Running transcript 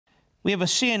We have a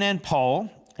CNN poll,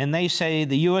 and they say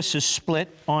the U.S. is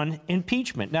split on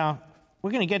impeachment. Now,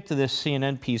 we're going to get to this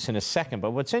CNN piece in a second,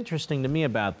 but what's interesting to me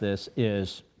about this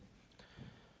is,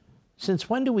 since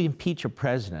when do we impeach a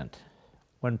president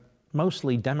when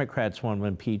mostly Democrats want to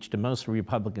impeach and most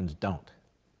Republicans don't?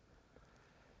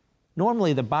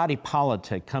 Normally, the body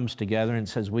politic comes together and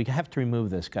says, we have to remove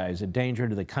this guy. He's a danger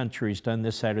to the country. He's done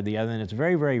this, that, or the other. And it's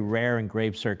very, very rare and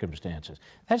grave circumstances.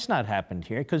 That's not happened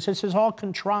here because this is all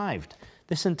contrived.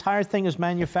 This entire thing is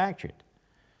manufactured.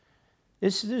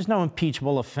 There's no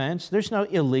impeachable offense. There's no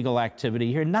illegal activity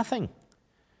here. Nothing.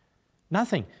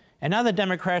 Nothing. And now the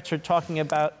Democrats are talking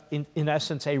about, in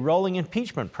essence, a rolling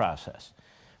impeachment process.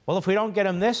 Well, if we don't get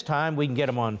him this time, we can get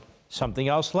him on something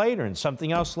else later and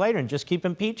something else later and just keep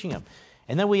impeaching him.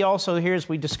 And then we also hear, as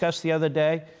we discussed the other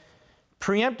day,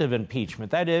 preemptive impeachment.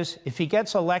 That is, if he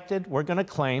gets elected, we're going to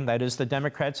claim, that is the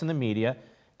Democrats and the media,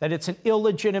 that it's an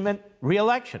illegitimate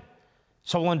re-election.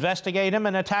 So we'll investigate him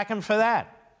and attack him for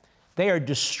that. They are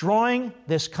destroying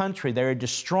this country. They are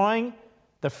destroying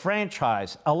the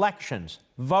franchise, elections,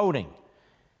 voting.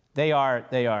 They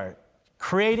are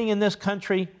creating in this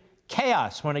country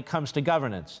chaos when it comes to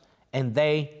governance. And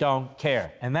they don't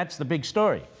care. And that's the big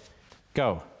story.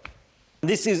 Go.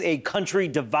 This is a country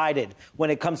divided when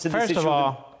it comes to this issue. First of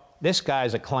all, this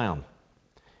guy's a clown.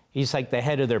 He's like the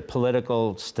head of their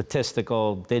political,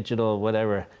 statistical, digital,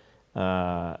 whatever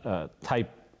type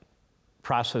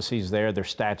processes there, their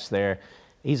stats there.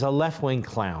 He's a left-wing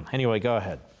clown. Anyway, go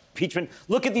ahead. Impeachment.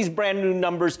 Look at these brand new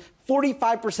numbers.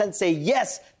 45% say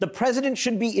yes, the president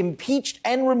should be impeached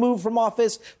and removed from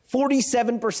office.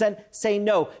 47% say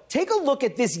no. Take a look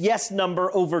at this yes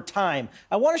number over time.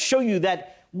 I want to show you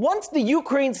that once the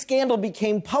Ukraine scandal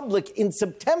became public in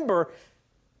September,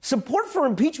 support for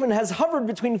impeachment has hovered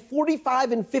between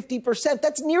 45 and 50%.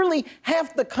 That's nearly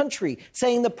half the country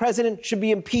saying the president should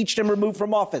be impeached and removed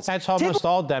from office. That's almost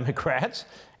all Democrats,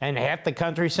 and half the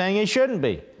country saying he shouldn't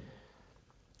be.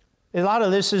 A lot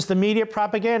of this is the media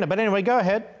propaganda. But anyway, go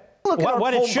ahead.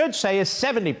 What it should say is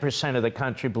 70% of the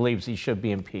country believes he should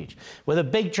be impeached, with a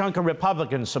big chunk of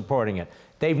Republicans supporting it.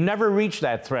 They've never reached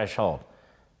that threshold,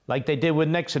 like they did with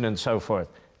Nixon and so forth.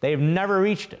 They've never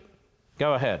reached it.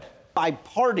 Go ahead. By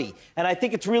party, and I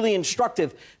think it's really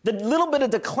instructive. The little bit of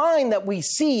decline that we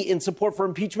see in support for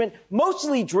impeachment,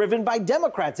 mostly driven by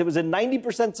Democrats. It was a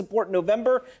 90% support in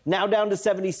November, now down to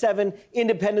 77.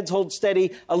 Independents hold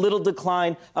steady, a little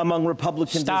decline among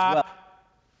Republicans as well.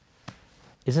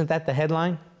 Isn't that the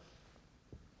headline?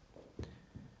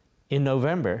 In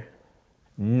November,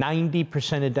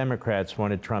 90% of Democrats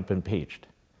wanted Trump impeached.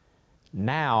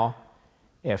 Now,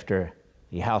 after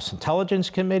the House Intelligence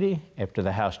Committee, after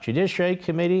the House Judiciary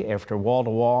Committee, after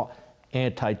wall-to-wall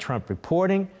anti-Trump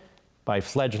reporting by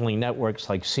fledgling networks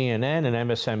like CNN and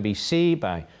MSNBC,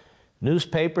 by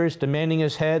newspapers demanding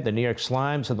his head, the New York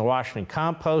Slimes and the Washington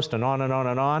Compost, and on and on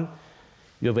and on,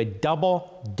 you have a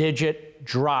double-digit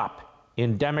drop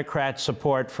in Democrat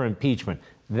support for impeachment.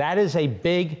 That is a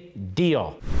big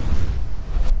deal.